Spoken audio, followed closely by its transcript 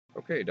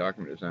Okay,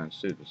 document design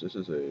students, this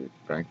is a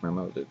bank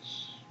memo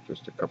that's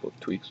just a couple of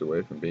tweaks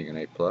away from being an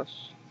A+.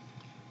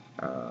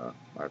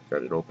 I've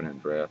got it open in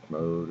draft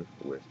mode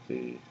with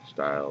the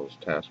styles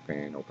task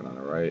pane open on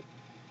the right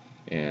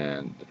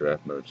and the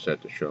draft mode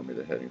set to show me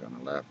the headings on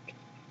the left.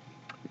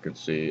 You can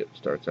see it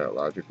starts out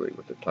logically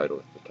with the title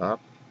at the top,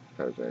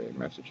 has a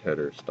message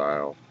header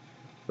style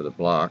for the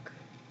block.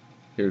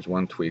 Here's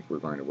one tweak we're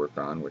going to work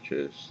on, which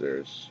is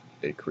there's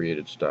a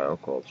created style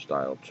called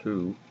style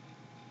 2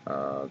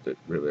 that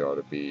really ought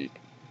to be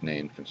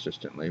named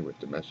consistently with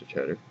the message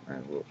header,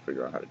 and we'll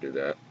figure out how to do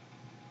that.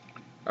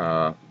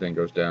 Then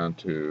goes down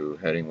to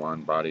heading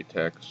 1, body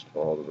text,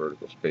 all the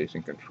vertical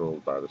spacing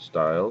controlled by the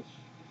styles.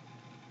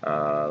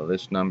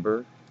 List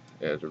number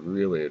is a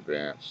really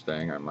advanced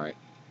thing. I might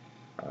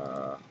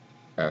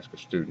ask a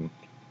student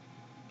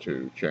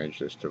to change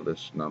this to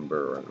list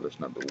number or list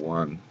number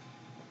 1,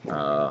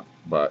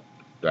 but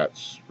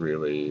that's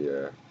really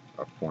a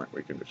point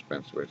we can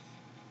dispense with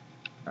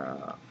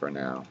for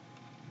now.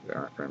 There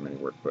aren't very many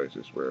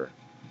workplaces where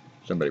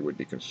somebody would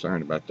be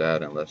concerned about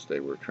that unless they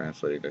were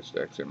translating this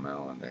to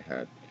XML and they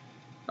had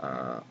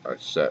a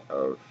set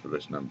of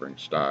list numbering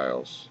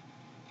styles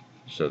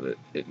so that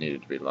it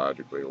needed to be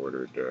logically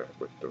ordered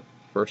with the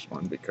first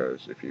one,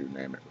 because if you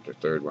name it with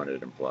the third one,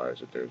 it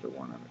implies that there's a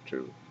 1 and a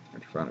 2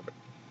 in front of it.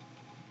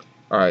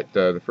 Alright,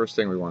 the first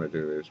thing we want to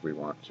do is we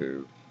want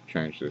to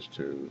change this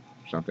to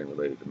something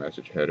related to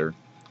message header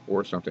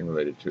or something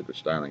related to the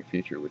styling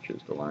feature, which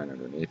is the line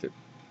underneath it.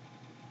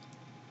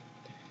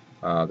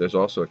 There's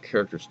also a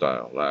character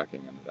style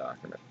lacking in the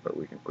document, but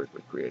we can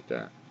quickly create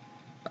that.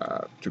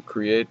 To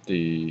create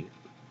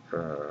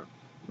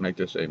make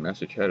this a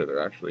message header,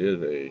 there actually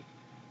is a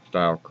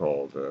style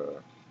called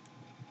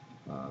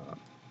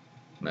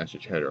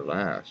message header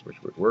last, which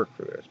would work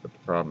for this, but the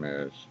problem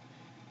is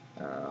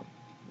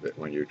that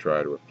when you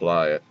try to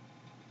apply it,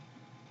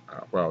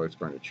 well, it's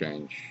going to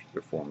change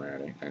the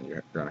formatting and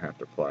you're going to have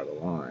to apply the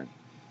line.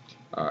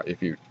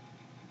 If you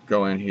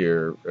go in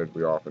here, as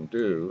we often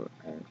do,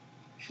 and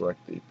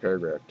select the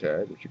paragraph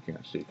tag, which you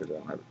can't see because I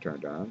don't have it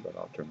turned on, but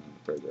I'll turn on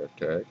the paragraph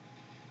tag.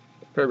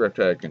 The paragraph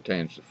tag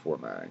contains the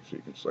formatting, so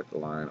you can select the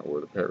line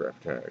or the paragraph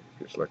tag. If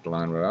you select the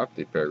line without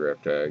the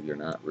paragraph tag, you're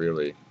not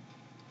really,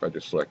 if I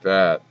just select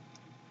that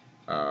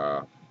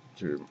to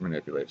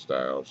manipulate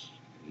styles,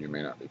 you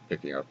may not be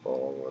picking up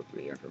all of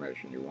the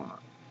information you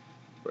want.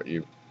 But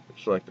you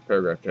select the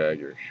paragraph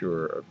tag, you're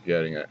sure of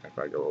getting it. If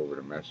I go over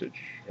to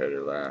message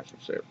header last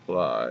and say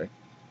apply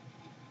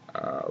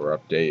or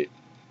update,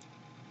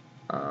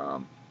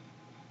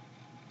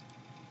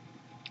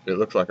 it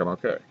looks like I'm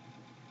okay.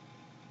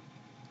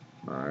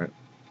 Alright,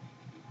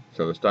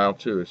 so the style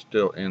 2 is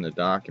still in the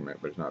document,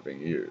 but it's not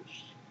being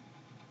used.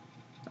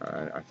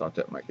 I thought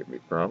that might give me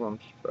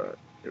problems, but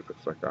it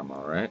looks like I'm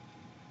alright.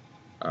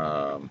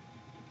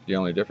 The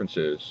only difference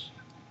is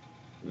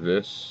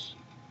this,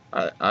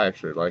 I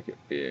actually like it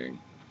being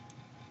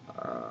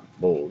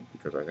bold,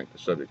 because I think the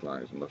subject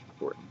line is the most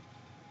important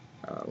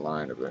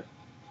line of the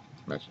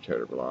message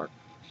header block.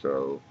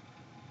 So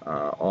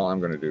all I'm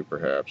going to do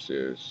perhaps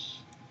is,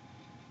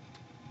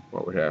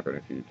 what would happen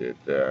if you did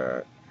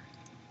that?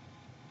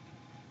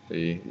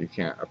 You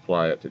can't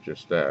apply it to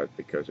just that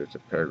because it's a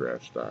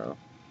paragraph style.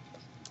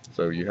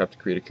 So you have to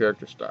create a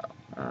character style.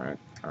 Alright.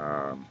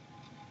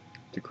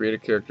 To create a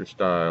character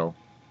style,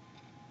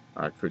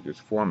 I could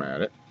just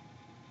format it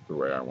the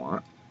way I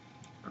want.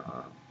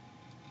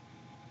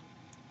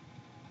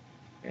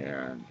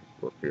 And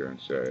go up here and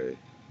say,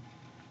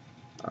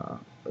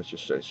 let's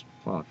just say,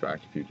 well, in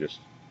fact, if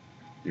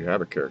you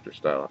have a character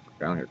style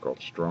down here called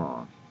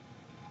strong.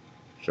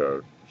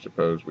 So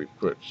suppose we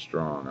put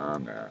strong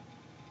on that.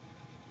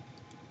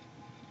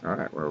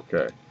 Alright, we're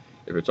okay.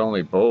 If it's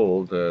only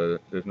bold,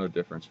 there's no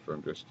difference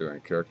from just doing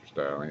character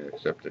styling,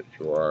 except that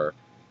you are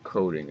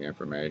coding the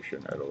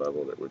information at a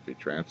level that would be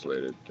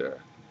translated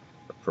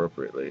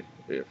appropriately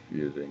if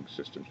using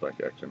systems like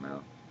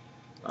XML.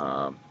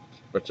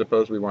 But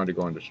suppose we wanted to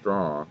go into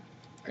strong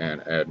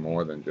and add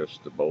more than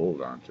just the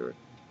bold onto it.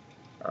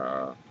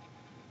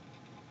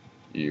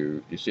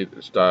 You see that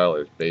the style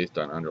is based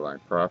on underlying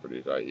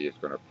properties, i.e. it's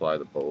going to apply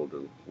the bold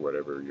to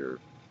whatever your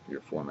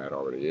format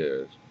already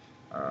is.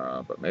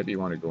 But maybe you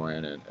want to go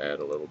in and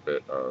add a little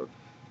bit of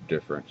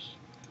difference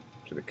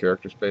to the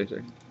character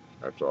spacing.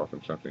 That's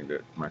often something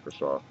that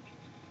Microsoft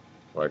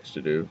likes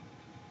to do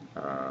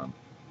for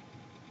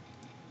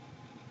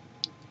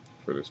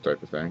this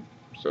type of thing.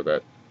 So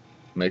that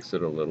makes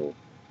it a little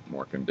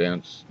more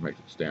condensed, makes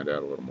it stand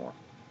out a little more.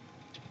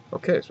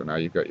 Okay, so now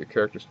you've got your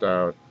character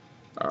style,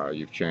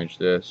 you've changed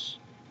this,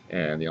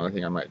 and the only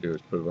thing I might do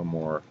is put a little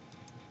more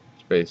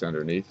space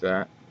underneath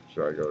that.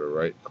 So I go to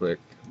right click,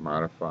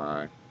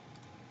 modify,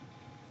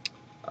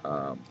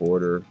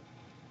 border,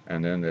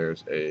 and then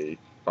there's a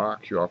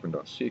box you often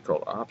don't see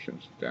called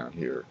options down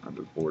here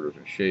under borders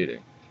and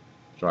shading.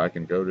 So I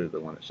can go to the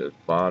one that says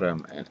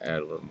bottom and add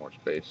a little more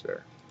space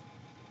there.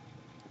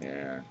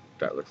 And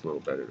that looks a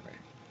little better to me.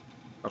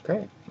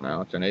 Okay,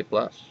 now it's an A+.